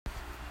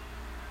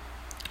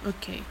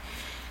Okay,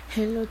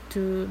 hello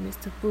to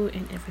Mr. Pooh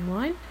and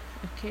everyone.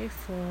 Okay,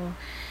 for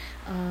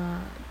uh,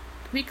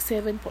 week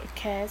 7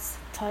 podcast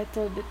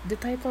title, the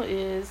title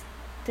is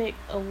Take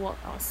a Walk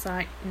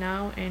Outside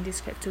Now and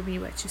Describe to Me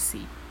What You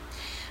See.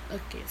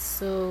 Okay,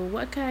 so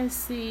what can I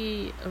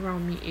see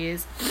around me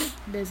is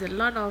there's a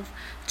lot of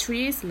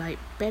trees like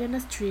banana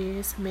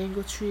trees,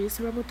 mango trees,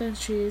 rambutan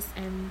trees,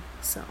 and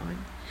so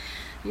on.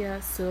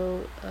 Yeah,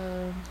 so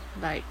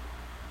like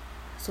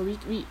so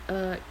we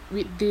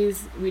with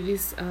this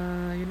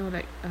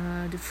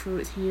the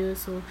fruit here,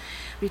 so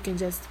we can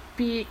just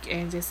pick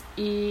and just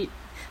eat,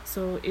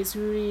 so it's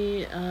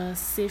really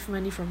save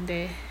money from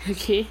there.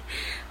 Okay.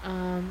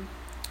 um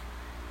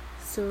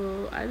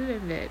so other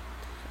than that,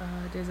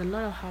 there's a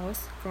lot of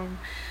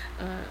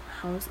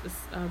houses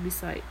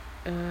beside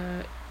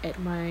at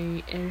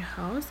my area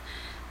house,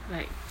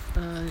 like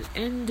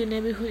and the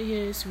neighborhood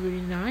here is really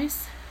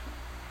nice,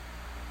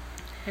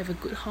 have a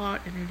good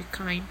heart and really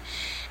kind,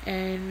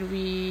 and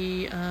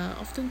we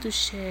often to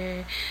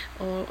share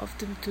or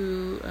often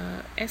to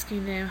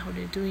asking them how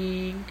they're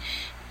doing,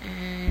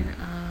 and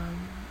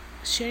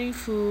sharing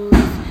food.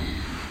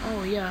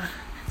 Oh yeah.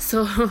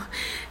 So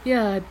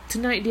yeah,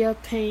 tonight they are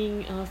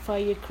playing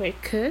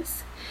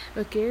firecrackers.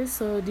 Okay,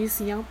 so these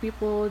young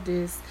people,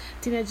 these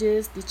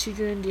teenagers, the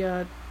children, they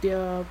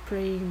are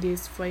playing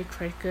these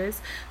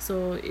firecrackers.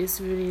 So it's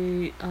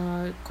really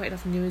quite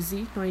of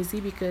noisy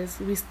because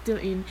we're still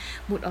in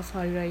mood of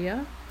Hari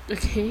Raya.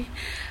 Okay.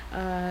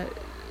 uh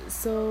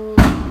so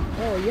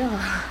oh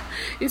yeah,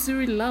 it's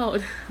really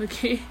loud.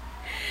 Okay.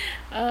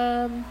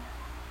 um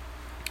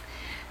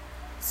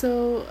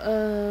so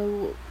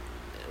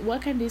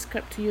what I can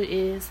describe to you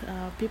is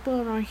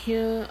people around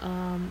here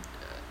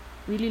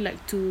really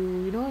like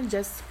to,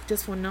 just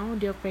for now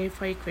they're playing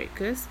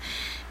firecrackers.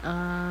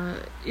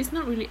 It's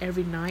not really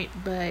every night,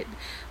 but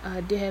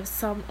they have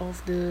some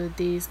of the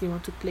days they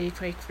want to play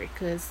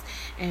firecrackers,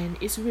 and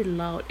it's really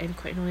loud and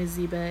quite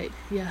noisy, but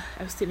yeah,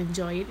 I still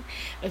enjoy it.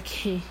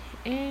 Okay.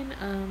 And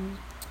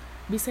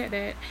beside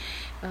that,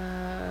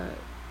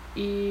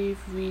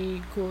 if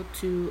we go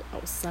to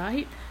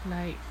outside,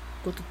 like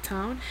go to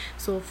town,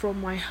 so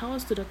from my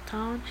house to the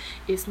town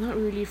is not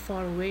really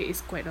far away, it's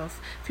quite of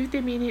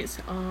 15 minutes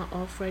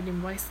of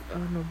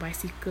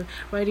bicycle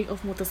riding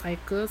of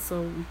motorcycle,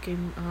 so we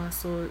can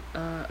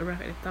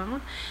arrive at the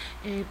town.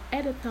 And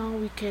at the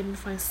town we can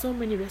find so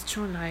many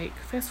restaurants like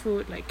fast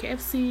food like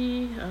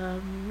KFC,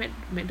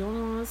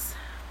 McDonald's,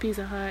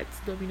 Pizza Hut,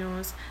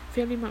 Domino's,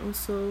 Family Mart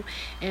also,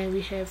 and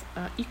we have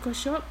Eco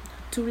Shop,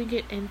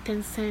 ringgit and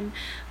 10 cent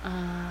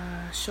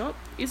shop.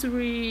 Is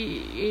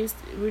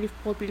really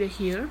popular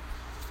here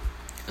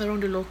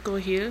around the local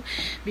here,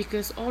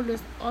 because all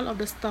of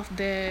the stuff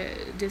there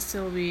they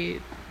sell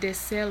with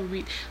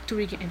 2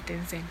 ringgit and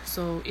 10 cent,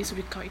 so it's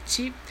really quite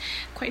cheap,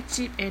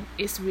 and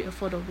it's really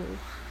affordable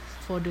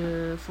for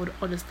the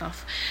other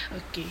stuff.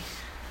 Okay.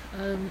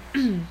 um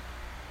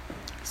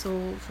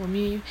So for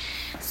me,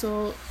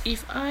 so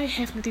if I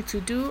have nothing to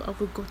do, I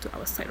will go to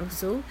outside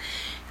also,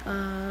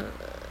 uh,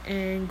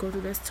 and go to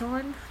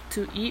restaurant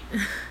to eat.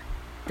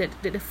 That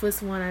the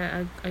first one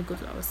I go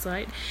to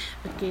outside.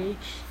 Okay.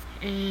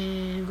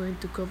 And going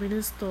to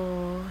convenience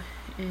store,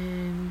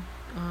 and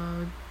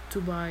to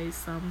buy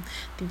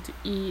something to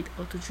eat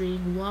or to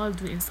drink while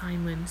doing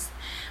assignments.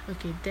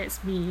 Okay,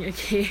 that's me.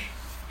 Okay.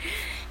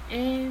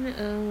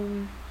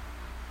 And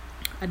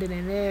other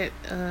than that,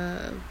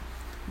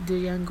 the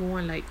younger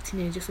one, like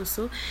teenagers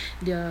also,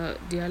 they are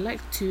like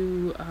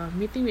to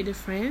meeting with the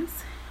friends,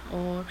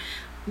 or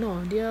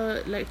no, they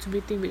are like to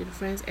meeting with the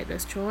friends at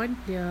restaurant,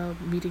 they are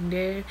meeting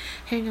there,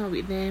 hang out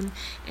with them.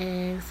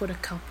 And for the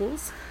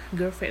couples,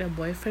 girlfriend and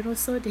boyfriend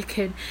also, they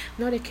can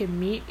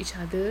meet each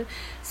other,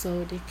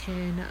 so they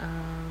can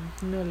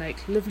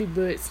like lovely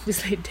birds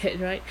just like that,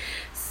 right?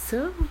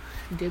 So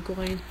they're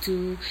going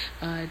to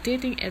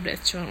dating at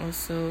restaurant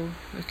also.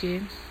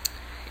 Okay.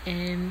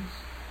 And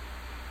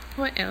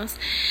what else?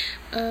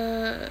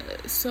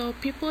 So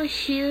people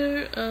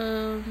here,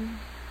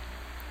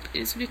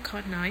 it's really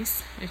quite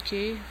nice.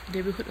 Okay,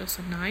 neighborhood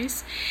also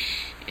nice.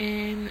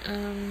 And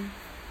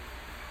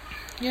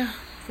yeah,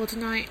 for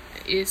tonight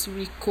it's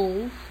really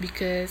cold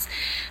because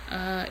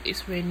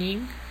it's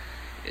raining.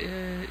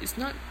 It's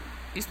not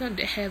that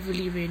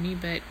heavily rainy,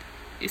 but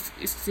it's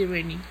still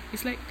raining.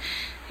 It's like,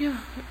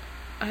 yeah,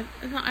 I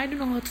don't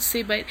know how to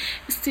say, but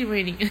it's still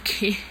raining.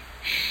 Okay.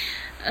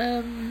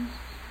 um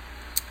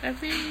I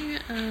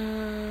think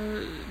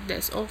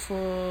that's all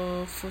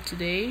for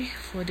today,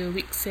 for the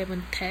week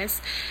 7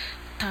 task.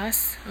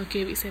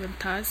 Okay, week 7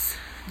 task.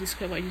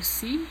 Describe what you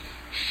see.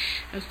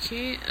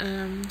 Okay.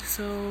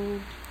 So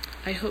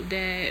I hope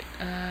that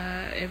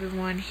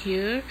everyone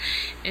who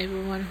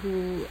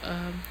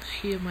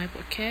hear my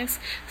podcast,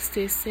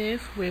 stay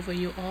safe wherever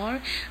you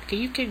are. Okay,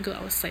 you can go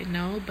outside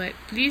now, but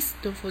please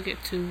don't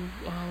forget to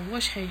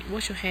wash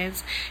your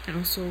hands, and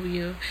also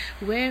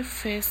wear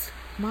face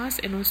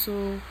mask and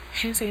also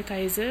hand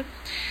sanitizer,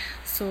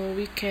 so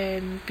we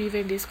can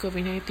prevent this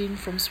COVID-19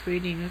 from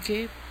spreading.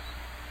 Okay.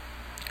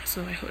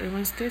 So I hope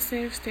everyone stay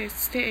safe,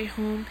 stay at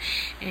home,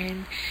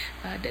 and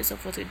that's all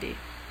for today.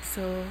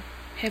 So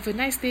have a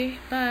nice day.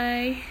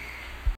 Bye.